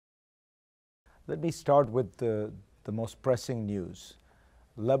Let me start with the most pressing news.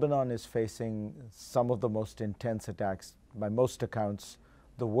 Lebanon is facing some of the most intense attacks, by most accounts,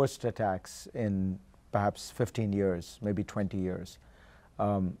 the worst attacks in perhaps 15 years, maybe 20 years.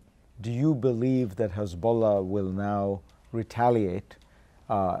 Do you believe that Hezbollah will now retaliate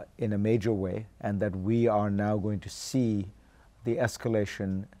in a major way, and that we are now going to see the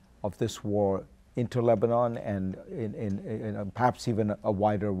escalation of this war into Lebanon and in perhaps even a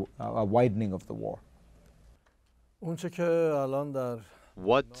widening of the war?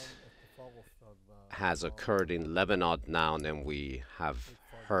 What has occurred in Lebanon now, and we have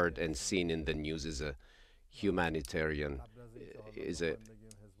heard and seen in the news, is a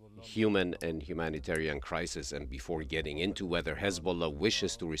human and humanitarian crisis. And before getting into whether Hezbollah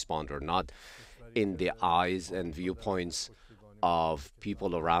wishes to respond or not, in the eyes and viewpoints of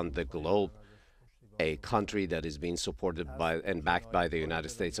people around the globe, a country that is being supported by and backed by the United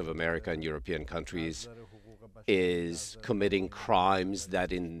States of America and European countries is committing crimes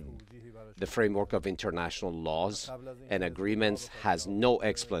that in the framework of international laws and agreements has no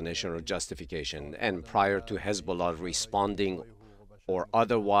explanation or justification. And prior to Hezbollah responding or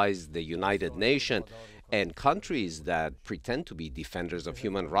otherwise, the United Nations and countries that pretend to be defenders of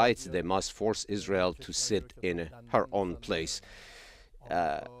human rights, they must force Israel to sit in her own place.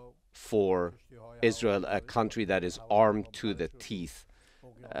 For Israel, a country that is armed to the teeth,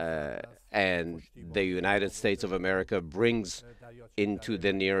 and the United States of America brings into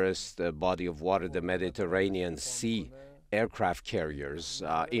the nearest body of water, the Mediterranean Sea, aircraft carriers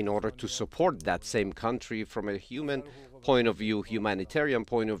in order to support that same country from a human point of view, humanitarian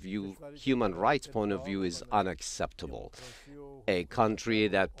point of view, human rights point of view, is unacceptable. A country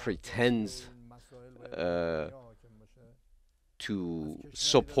that pretends to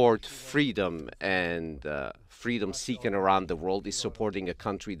support freedom and freedom seeking around the world is supporting a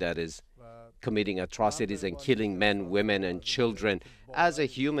country that is committing atrocities and killing men, women, and children. As a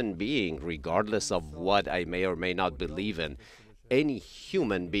human being, regardless of what I may or may not believe in, any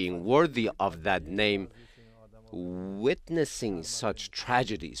human being worthy of that name, witnessing such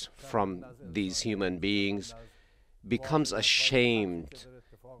tragedies from these human beings becomes ashamed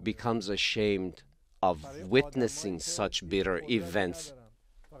of witnessing such bitter events.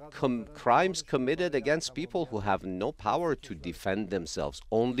 Crimes committed against people who have no power to defend themselves,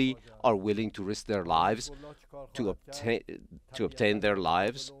 only are willing to risk their lives to obtain their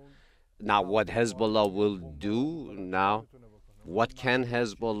lives. Now, what Hezbollah will do now, what can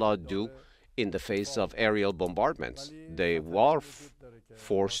Hezbollah do in the face of aerial bombardments? They were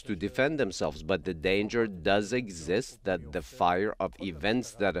forced to defend themselves, but the danger does exist that the fire of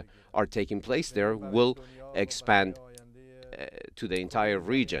events that are taking place there will expand to the entire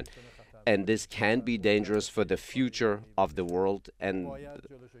region. And this can be dangerous for the future of the world and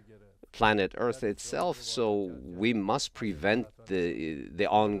planet Earth itself. So we must prevent the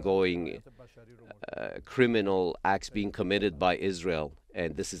ongoing criminal acts being committed by Israel.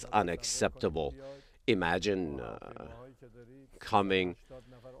 And this is unacceptable. Imagine coming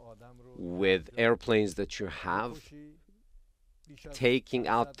with airplanes that you have, taking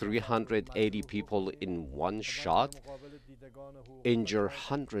out 380 people in one shot, injure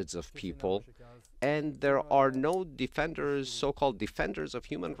hundreds of people, and there are no defenders, so-called defenders of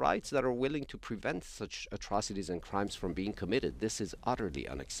human rights, that are willing to prevent such atrocities and crimes from being committed. This is utterly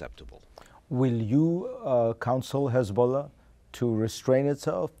unacceptable. Will you counsel Hezbollah to restrain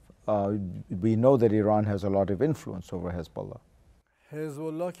itself? We know that Iran has a lot of influence over Hezbollah.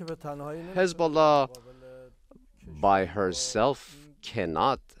 Hezbollah by herself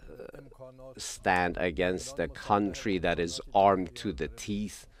cannot stand against a country that is armed to the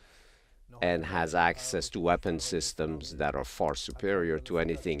teeth and has access to weapon systems that are far superior to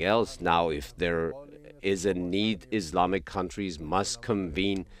anything else. Now, if there is a need, Islamic countries must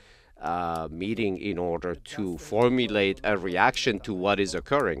convene a meeting in order to formulate a reaction to what is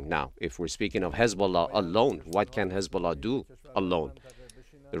occurring. Now, if we're speaking of Hezbollah alone, what can Hezbollah do alone?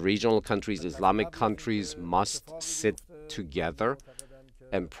 The regional countries, Islamic countries, must sit together,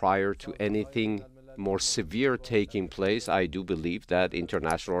 and prior to anything more severe taking place, I do believe that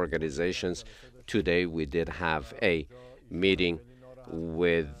international organizations, today we did have a meeting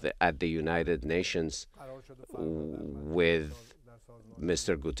at the United Nations with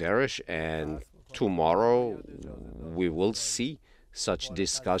Mr. Guterres, and tomorrow we will see such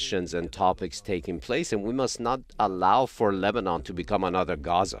discussions and topics taking place, and we must not allow for Lebanon to become another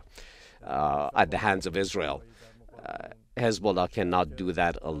Gaza at the hands of Israel. Hezbollah cannot do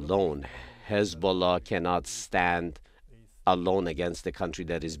that alone. Hezbollah cannot stand alone against the country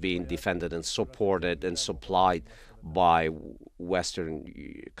that is being defended and supported and supplied by Western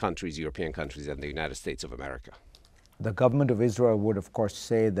countries, European countries, and the United States of America. The government of Israel would, of course,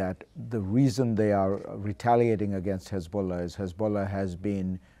 say that the reason they are retaliating against Hezbollah is Hezbollah has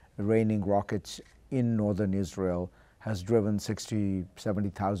been raining rockets in northern Israel, has driven 60,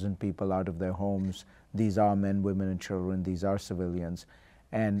 70,000 people out of their homes. These are men, women, and children. These are civilians.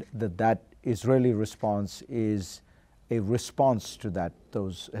 And that Israeli response is a response to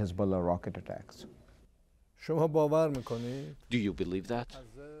those Hezbollah rocket attacks. Do you believe that?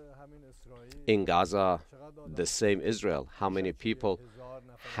 In Gaza, the same Israel, how many people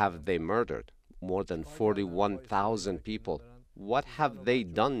have they murdered? More than 41,000 people. What have they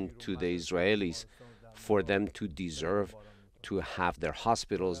done to the Israelis for them to deserve to have their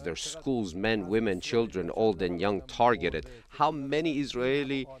hospitals, their schools, men, women, children, old and young targeted? How many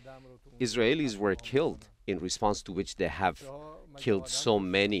Israelis were killed, in response to which they have killed so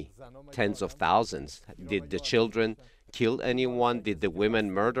many, tens of thousands? Did the children kill anyone? Did the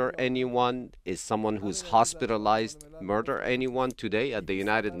women murder anyone? Is someone who's hospitalized murder anyone? Today at the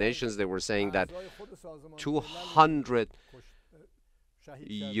United Nations, they were saying that 200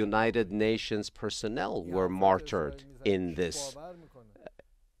 United Nations personnel were martyred on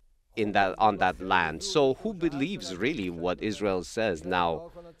that land. So who believes really what Israel says?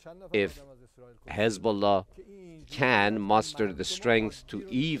 Now, if Hezbollah can muster the strength to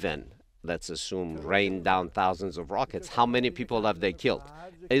even, let's assume, rain down thousands of rockets, how many people have they killed?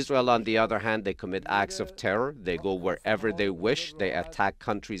 Israel, on the other hand, they commit acts of terror. They go wherever they wish. They attack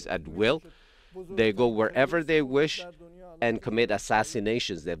countries at will. They go wherever they wish and commit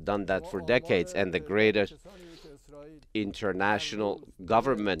assassinations. They've done that for decades. And the greatest international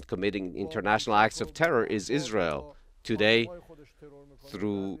government committing international acts of terror is Israel. Today,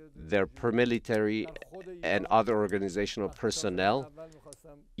 through their paramilitary and other organizational personnel,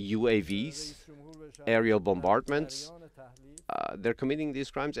 UAVs, aerial bombardments, they're committing these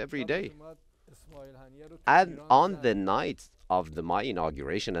crimes every day. And on the night of my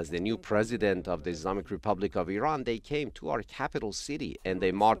inauguration as the new president of the Islamic Republic of Iran, they came to our capital city and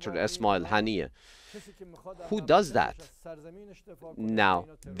they martyred Ismail Haniyeh. Who does that? Now,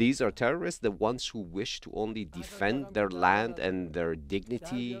 these are terrorists, the ones who wish to only defend their land and their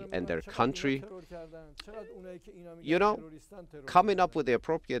dignity and their country. You know, coming up with the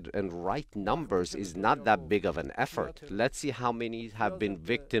appropriate and right numbers is not that big of an effort. Let's see how many have been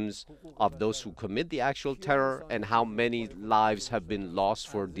victims of those who commit the actual terror and how many lives have been lost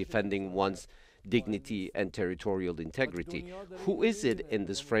for defending one's dignity and territorial integrity. Who is it in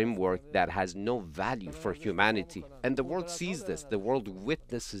this framework that has no value for humanity? And the world sees this, the world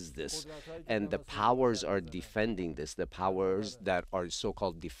witnesses this, and the powers are defending this, the powers that are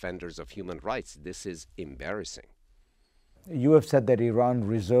so-called defenders of human rights. This is embarrassing. You have said that Iran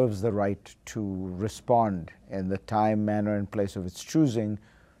reserves the right to respond in the time, manner, and place of its choosing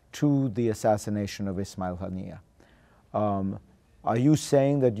to the assassination of Ismail Haniyeh. Are you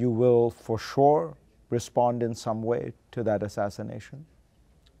saying that you will for sure respond in some way to that assassination?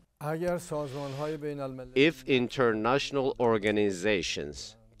 If international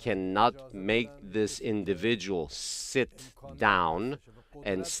organizations cannot make this individual sit down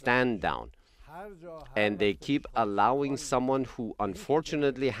and stand down, and they keep allowing someone who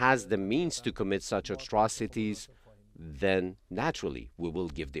unfortunately has the means to commit such atrocities, then naturally we will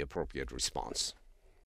give the appropriate response.